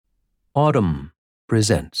Autumn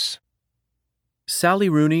presents Sally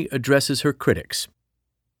Rooney addresses her critics.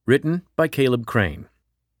 Written by Caleb Crain.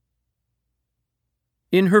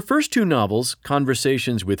 In her first two novels,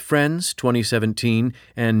 Conversations with Friends, 2017,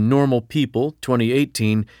 and Normal People,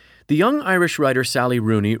 2018, the young Irish writer Sally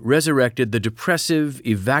Rooney resurrected the depressive,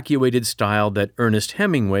 evacuated style that Ernest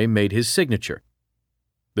Hemingway made his signature.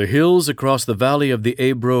 The hills across the valley of the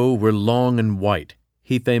Ebro were long and white,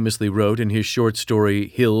 he famously wrote in his short story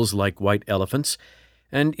Hills Like White Elephants,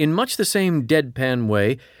 and in much the same deadpan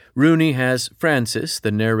way, Rooney has Frances,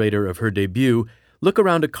 the narrator of her debut, look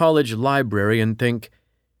around a college library and think,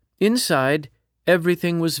 "Inside,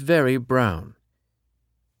 everything was very brown."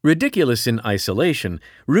 Ridiculous in isolation,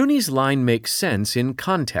 Rooney's line makes sense in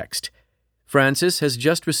context. Frances has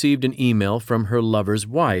just received an email from her lover's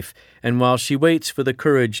wife, and while she waits for the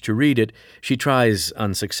courage to read it, she tries,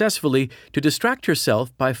 unsuccessfully, to distract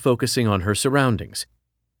herself by focusing on her surroundings.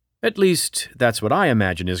 At least, that's what I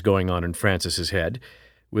imagine is going on in Frances's head.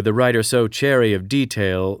 With the writer so chary of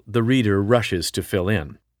detail, the reader rushes to fill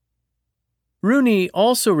in. Rooney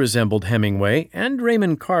also resembled Hemingway and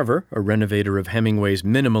Raymond Carver, a renovator of Hemingway's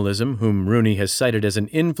minimalism whom Rooney has cited as an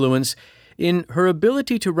influence, in her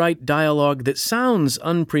ability to write dialogue that sounds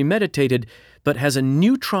unpremeditated but has a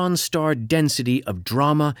neutron star density of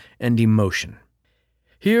drama and emotion.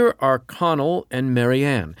 Here are Connell and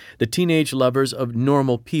Marianne, the teenage lovers of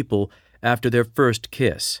Normal People, after their first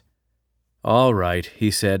kiss. "All right," he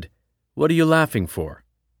said. "What are you laughing for?"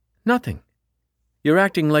 "Nothing." "You're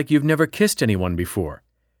acting like you've never kissed anyone before."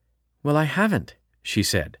 "Well, I haven't," she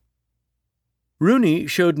said. Rooney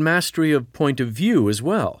showed mastery of point of view as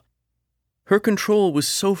well. Her control was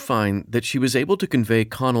so fine that she was able to convey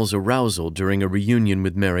Connell's arousal during a reunion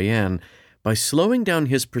with Marianne by slowing down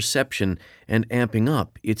his perception and amping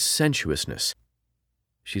up its sensuousness.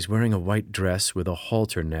 She's wearing a white dress with a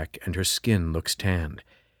halter neck and her skin looks tanned.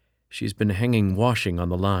 She's been hanging washing on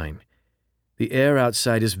the line. The air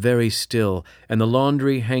outside is very still, and the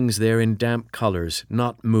laundry hangs there in damp colors,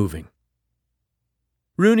 not moving.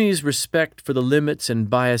 Rooney's respect for the limits and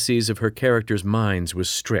biases of her characters' minds was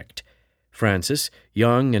strict. Frances,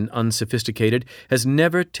 young and unsophisticated, has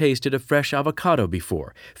never tasted a fresh avocado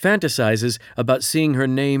before, fantasizes about seeing her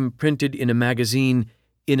name printed in a magazine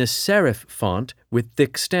in a serif font with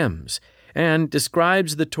thick stems, and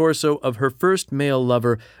describes the torso of her first male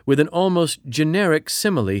lover with an almost generic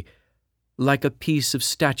simile, like a piece of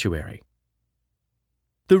statuary.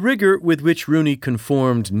 The rigor with which Rooney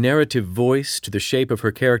conformed narrative voice to the shape of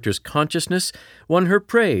her character's consciousness won her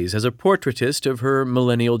praise as a portraitist of her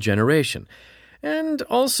millennial generation, and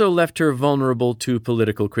also left her vulnerable to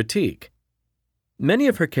political critique. Many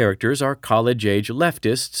of her characters are college-age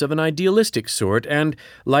leftists of an idealistic sort and,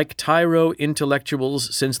 like tyro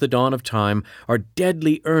intellectuals since the dawn of time, are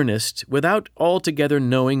deadly earnest without altogether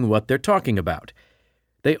knowing what they're talking about.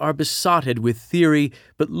 They are besotted with theory,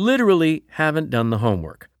 but literally haven't done the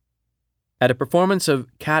homework. At a performance of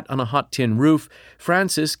Cat on a Hot Tin Roof,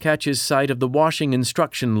 Frances catches sight of the washing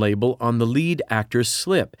instruction label on the lead actor's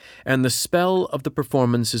slip, and the spell of the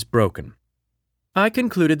performance is broken. I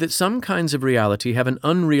concluded that some kinds of reality have an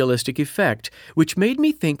unrealistic effect, which made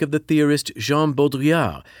me think of the theorist Jean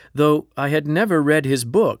Baudrillard, though I had never read his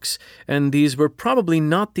books, and these were probably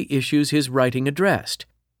not the issues his writing addressed.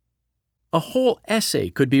 A whole essay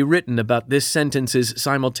could be written about this sentence's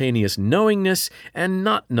simultaneous knowingness and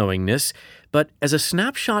not knowingness, but as a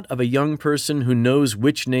snapshot of a young person who knows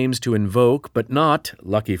which names to invoke but not,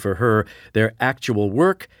 lucky for her, their actual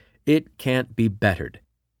work, it can't be bettered.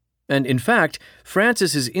 And in fact,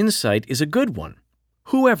 Frances's insight is a good one.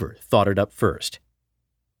 Whoever thought it up first?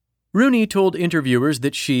 Rooney told interviewers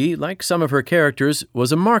that she, like some of her characters,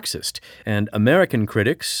 was a Marxist, and American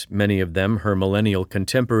critics, many of them her millennial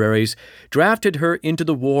contemporaries, drafted her into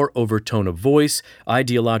the war over tone of voice,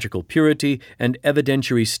 ideological purity, and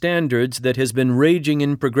evidentiary standards that has been raging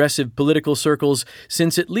in progressive political circles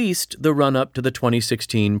since at least the run-up to the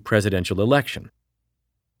 2016 presidential election.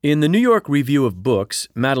 In the New York Review of Books,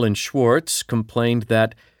 Madeline Schwartz complained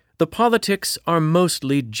that the politics are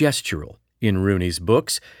mostly gestural in Rooney's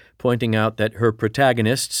books, pointing out that her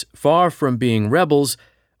protagonists, far from being rebels,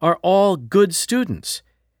 are all good students.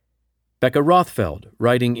 Becca Rothfeld,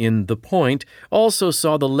 writing in The Point, also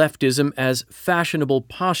saw the leftism as fashionable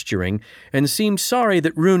posturing and seemed sorry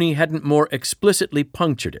that Rooney hadn't more explicitly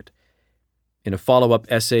punctured it. In a follow-up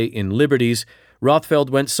essay in Liberties,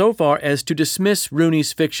 Rothfeld went so far as to dismiss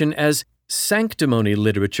Rooney's fiction as sanctimony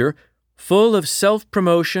literature, full of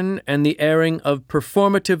self-promotion and the airing of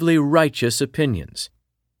performatively righteous opinions.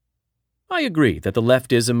 I agree that the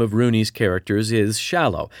leftism of Rooney's characters is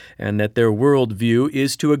shallow, and that their worldview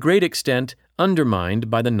is to a great extent undermined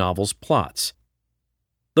by the novel's plots.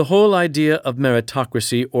 The whole idea of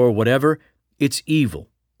meritocracy or whatever, it's evil.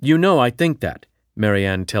 You know I think that,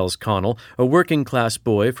 Marianne tells Connell, a working-class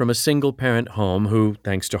boy from a single-parent home who,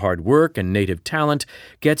 thanks to hard work and native talent,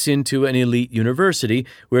 gets into an elite university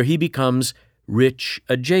where he becomes rich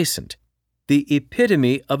adjacent. The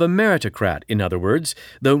epitome of a meritocrat, in other words,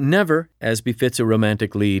 though never, as befits a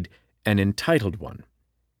romantic lead, an entitled one.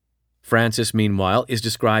 Frances, meanwhile, is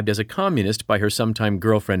described as a communist by her sometime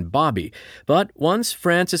girlfriend Bobby, but once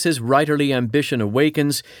Frances's writerly ambition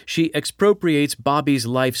awakens, she expropriates Bobby's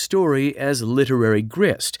life story as literary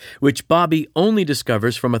grist, which Bobby only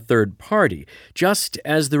discovers from a third party, just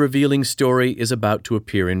as the revealing story is about to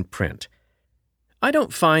appear in print. I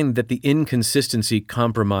don't find that the inconsistency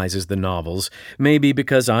compromises the novels, maybe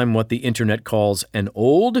because I'm what the internet calls an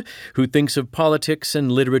old, who thinks of politics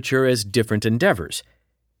and literature as different endeavors.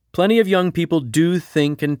 Plenty of young people do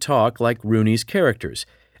think and talk like Rooney's characters,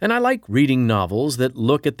 and I like reading novels that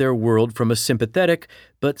look at their world from a sympathetic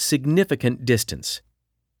but significant distance.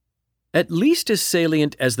 At least as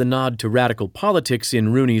salient as the nod to radical politics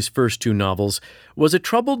in Rooney's first two novels was a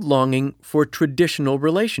troubled longing for traditional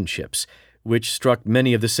relationships, which struck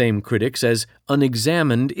many of the same critics as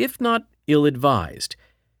unexamined, if not ill-advised.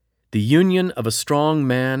 The union of a strong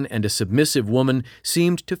man and a submissive woman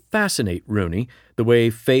seemed to fascinate Rooney, the way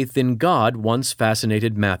faith in God once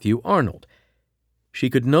fascinated Matthew Arnold. She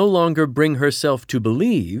could no longer bring herself to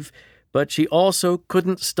believe, but she also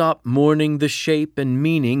couldn't stop mourning the shape and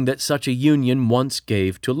meaning that such a union once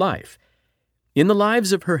gave to life. In the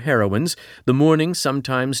lives of her heroines, the mourning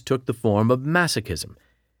sometimes took the form of masochism.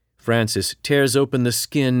 Frances tears open the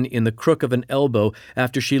skin in the crook of an elbow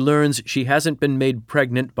after she learns she hasn't been made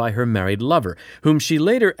pregnant by her married lover, whom she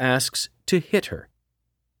later asks to hit her.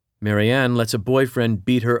 Marianne lets a boyfriend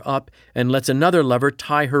beat her up and lets another lover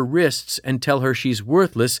tie her wrists and tell her she's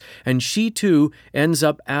worthless, and she too ends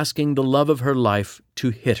up asking the love of her life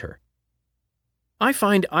to hit her. I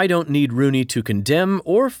find I don't need Rooney to condemn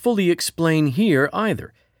or fully explain here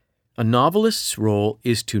either. A novelist's role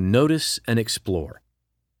is to notice and explore.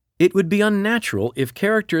 It would be unnatural if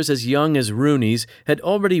characters as young as Rooney's had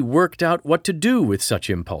already worked out what to do with such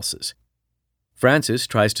impulses. Frances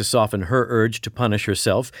tries to soften her urge to punish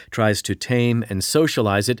herself, tries to tame and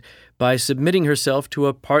socialize it by submitting herself to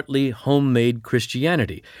a partly homemade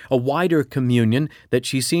Christianity, a wider communion that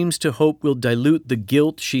she seems to hope will dilute the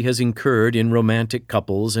guilt she has incurred in romantic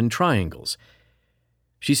couples and triangles.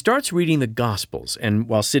 She starts reading the Gospels and,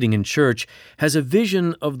 while sitting in church, has a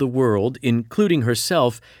vision of the world, including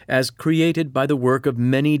herself, as created by the work of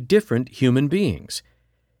many different human beings.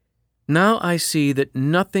 Now I see that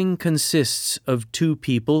nothing consists of two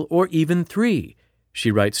people or even three,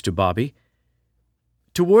 she writes to Bobby.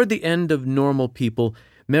 Toward the end of Normal People,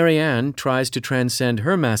 Marianne tries to transcend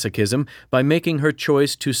her masochism by making her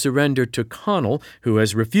choice to surrender to Connell, who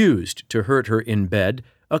has refused to hurt her in bed,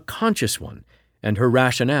 a conscious one, and her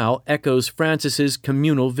rationale echoes Frances's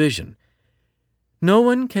communal vision. No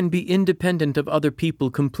one can be independent of other people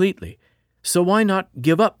completely, so why not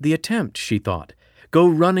give up the attempt, she thought. Go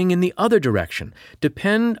running in the other direction.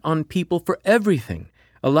 Depend on people for everything.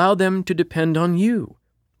 Allow them to depend on you.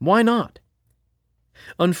 Why not?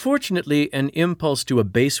 Unfortunately, an impulse to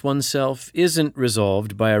abase oneself isn't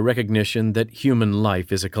resolved by a recognition that human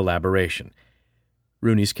life is a collaboration.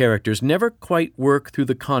 Rooney's characters never quite work through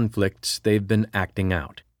the conflicts they've been acting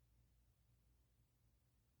out.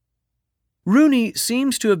 Rooney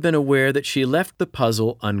seems to have been aware that she left the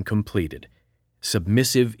puzzle uncompleted.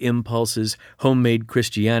 Submissive impulses, homemade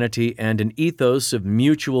Christianity, and an ethos of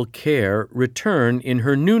mutual care return in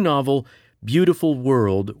her new novel, Beautiful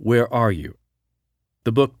World, Where Are You?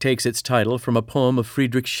 The book takes its title from a poem of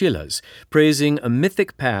Friedrich Schiller's, praising a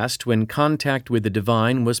mythic past when contact with the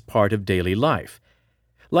divine was part of daily life.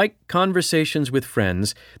 Like Conversations with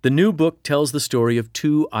Friends, the new book tells the story of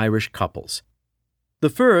two Irish couples. The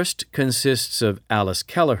first consists of Alice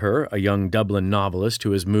Kelleher, a young Dublin novelist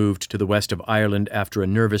who has moved to the west of Ireland after a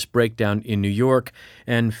nervous breakdown in New York,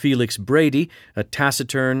 and Felix Brady, a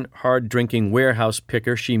taciturn, hard-drinking warehouse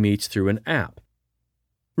picker she meets through an app.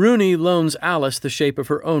 Rooney loans Alice the shape of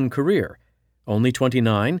her own career. Only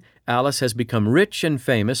 29, Alice has become rich and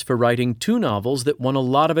famous for writing two novels that won a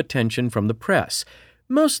lot of attention from the press.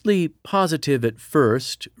 Mostly positive at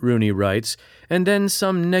first, Rooney writes, and then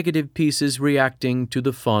some negative pieces reacting to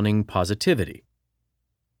the fawning positivity.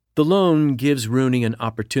 The loan gives Rooney an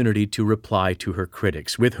opportunity to reply to her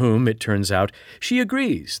critics, with whom, it turns out, she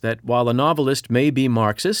agrees that while a novelist may be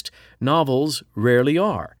Marxist, novels rarely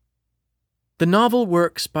are. The novel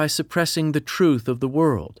works by suppressing the truth of the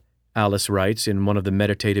world, Alice writes in one of the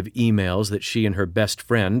meditative emails that she and her best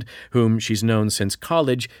friend, whom she's known since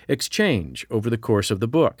college, exchange over the course of the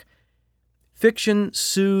book. Fiction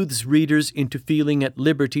soothes readers into feeling at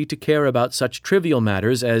liberty to care about such trivial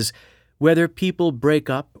matters as whether people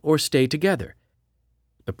break up or stay together.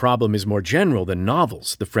 The problem is more general than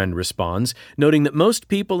novels, the friend responds, noting that most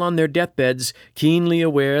people on their deathbeds, keenly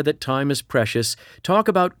aware that time is precious, talk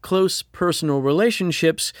about close personal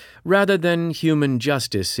relationships rather than human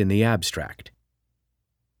justice in the abstract.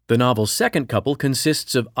 The novel's second couple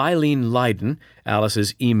consists of Eileen Leyden,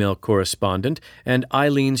 Alice's email correspondent, and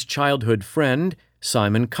Eileen's childhood friend,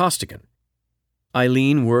 Simon Costigan.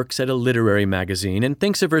 Eileen works at a literary magazine and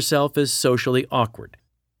thinks of herself as socially awkward.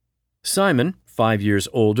 Simon, 5 years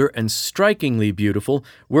older and strikingly beautiful,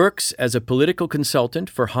 works as a political consultant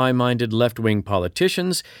for high-minded left-wing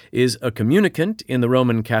politicians, is a communicant in the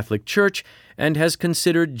Roman Catholic Church, and has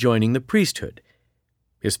considered joining the priesthood.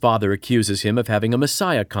 His father accuses him of having a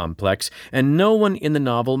messiah complex, and no one in the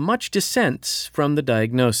novel much dissents from the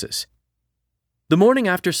diagnosis. The morning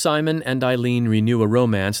after Simon and Eileen renew a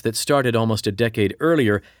romance that started almost a decade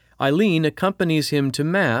earlier, Eileen accompanies him to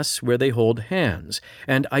Mass where they hold hands,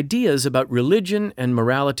 and ideas about religion and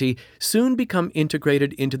morality soon become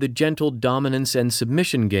integrated into the gentle dominance and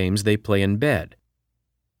submission games they play in bed.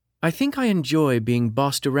 "I think I enjoy being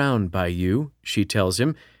bossed around by you," she tells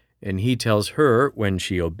him, and he tells her, when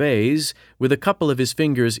she obeys, with a couple of his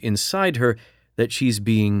fingers inside her, that she's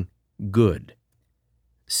being good.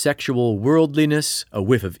 Sexual worldliness, a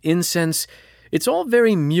whiff of incense, it's all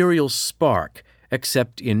very Muriel Spark,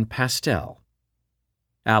 except in pastel.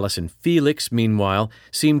 Alice and Felix, meanwhile,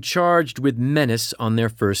 seem charged with menace on their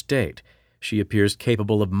first date. She appears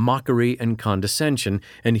capable of mockery and condescension,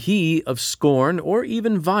 and he of scorn or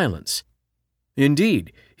even violence.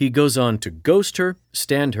 Indeed, he goes on to ghost her,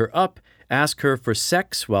 stand her up, ask her for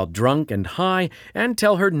sex while drunk and high, and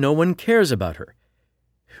tell her no one cares about her.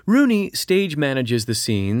 Rooney stage manages the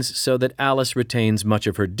scenes so that Alice retains much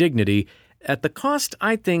of her dignity, at the cost,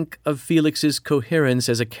 I think, of Felix's coherence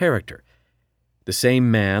as a character. The same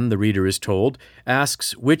man, the reader is told,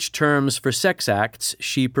 asks which terms for sex acts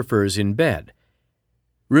she prefers in bed.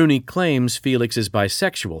 Rooney claims Felix is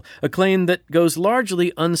bisexual, a claim that goes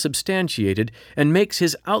largely unsubstantiated and makes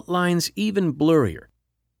his outlines even blurrier.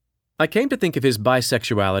 I came to think of his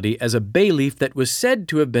bisexuality as a bay leaf that was said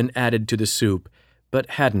to have been added to the soup, but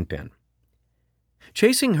hadn't been.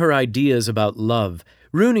 Chasing her ideas about love,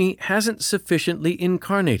 Rooney hasn't sufficiently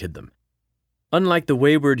incarnated them. Unlike the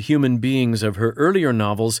wayward human beings of her earlier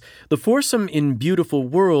novels, the foursome in Beautiful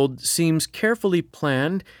World seems carefully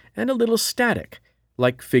planned and a little static,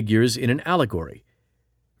 like figures in an allegory.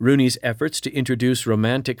 Rooney's efforts to introduce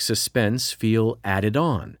romantic suspense feel added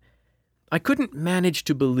on. I couldn't manage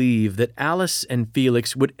to believe that Alice and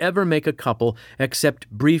Felix would ever make a couple except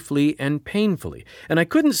briefly and painfully, and I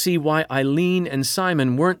couldn't see why Eileen and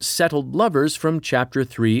Simon weren't settled lovers from Chapter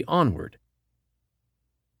 3 onward.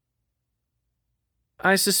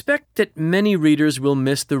 I suspect that many readers will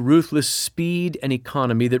miss the ruthless speed and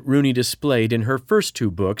economy that Rooney displayed in her first two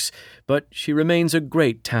books, but she remains a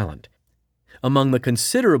great talent. Among the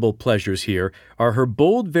considerable pleasures here are her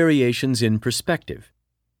bold variations in perspective.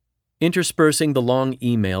 Interspersing the long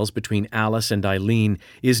emails between Alice and Eileen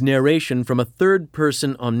is narration from a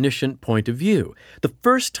third-person omniscient point of view, the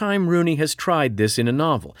first time Rooney has tried this in a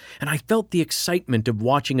novel, and I felt the excitement of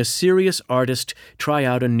watching a serious artist try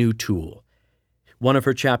out a new tool. One of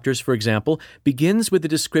her chapters, for example, begins with a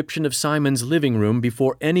description of Simon's living room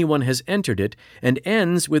before anyone has entered it, and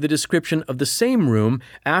ends with a description of the same room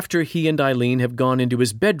after he and Eileen have gone into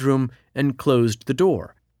his bedroom and closed the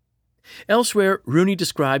door. Elsewhere, Rooney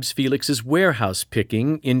describes Felix's warehouse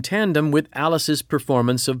picking in tandem with Alice's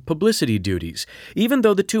performance of publicity duties, even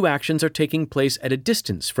though the two actions are taking place at a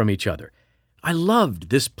distance from each other. I loved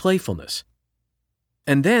this playfulness.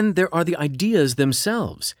 And then there are the ideas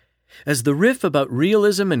themselves. As the riff about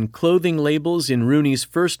realism and clothing labels in Rooney's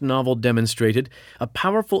first novel demonstrated, a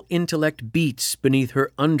powerful intellect beats beneath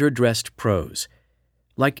her underdressed prose.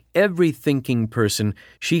 Like every thinking person,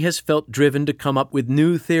 she has felt driven to come up with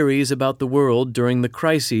new theories about the world during the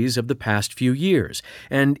crises of the past few years,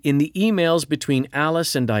 and in the emails between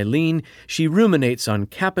Alice and Eileen, she ruminates on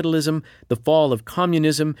capitalism, the fall of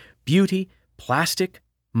communism, beauty, plastic,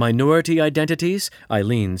 minority identities —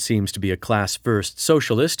 Eileen seems to be a class-first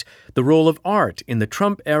socialist — the role of art in the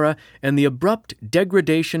Trump era, and the abrupt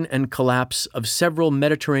degradation and collapse of several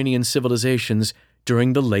Mediterranean civilizations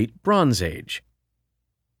during the late Bronze Age.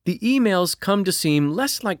 The emails come to seem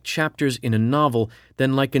less like chapters in a novel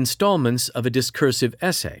than like installments of a discursive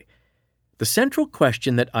essay. The central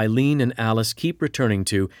question that Eileen and Alice keep returning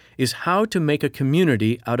to is how to make a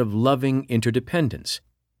community out of loving interdependence.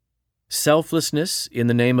 Selflessness in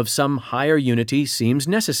the name of some higher unity seems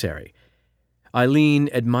necessary. Eileen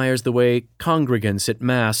admires the way congregants at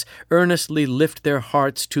Mass earnestly lift their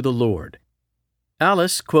hearts to the Lord.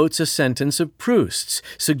 Alice quotes a sentence of Proust's,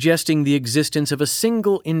 suggesting the existence of a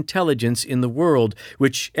single intelligence in the world,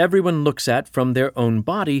 which everyone looks at from their own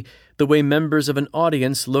body, the way members of an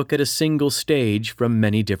audience look at a single stage from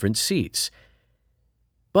many different seats.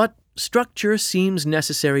 But structure seems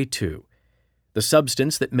necessary too. The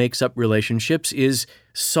substance that makes up relationships is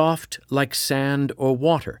soft like sand or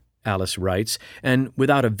water, Alice writes, and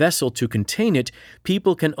without a vessel to contain it,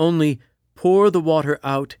 people can only pour the water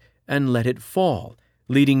out and let it fall,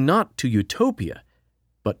 leading not to utopia,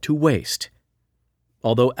 but to waste.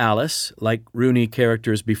 Although Alice, like Rooney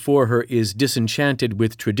characters before her, is disenchanted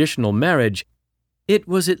with traditional marriage, it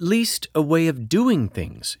was at least a way of doing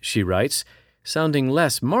things, she writes, sounding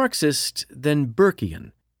less Marxist than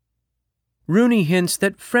Burkean. Rooney hints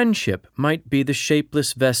that friendship might be the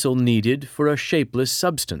shapeless vessel needed for a shapeless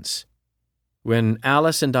substance. When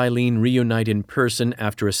Alice and Eileen reunite in person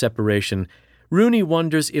after a separation, Rooney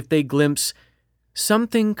wonders if they glimpse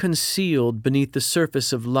something concealed beneath the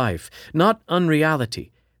surface of life, not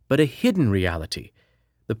unreality, but a hidden reality,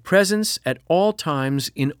 the presence at all times,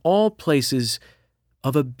 in all places,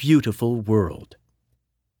 of a beautiful world.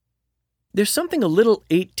 There's something a little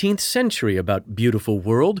 18th century about Beautiful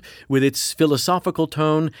World, with its philosophical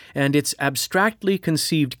tone and its abstractly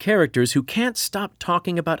conceived characters who can't stop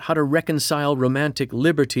talking about how to reconcile romantic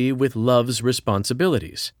liberty with love's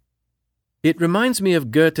responsibilities. It reminds me of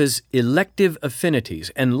Goethe's Elective Affinities,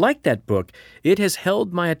 and like that book, it has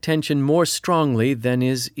held my attention more strongly than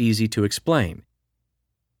is easy to explain.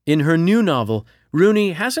 In her new novel,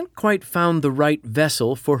 Rooney hasn't quite found the right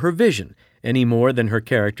vessel for her vision, any more than her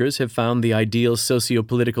characters have found the ideal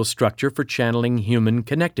socio-political structure for channeling human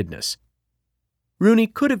connectedness. Rooney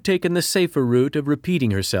could have taken the safer route of repeating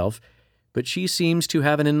herself, but she seems to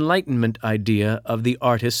have an Enlightenment idea of the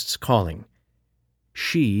artist's calling.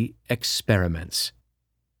 She experiments.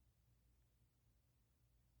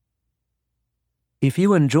 If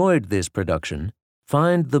you enjoyed this production,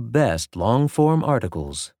 find the best long-form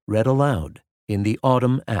articles read aloud in the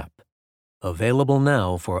Autumn app, available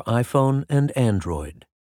now for iPhone and Android.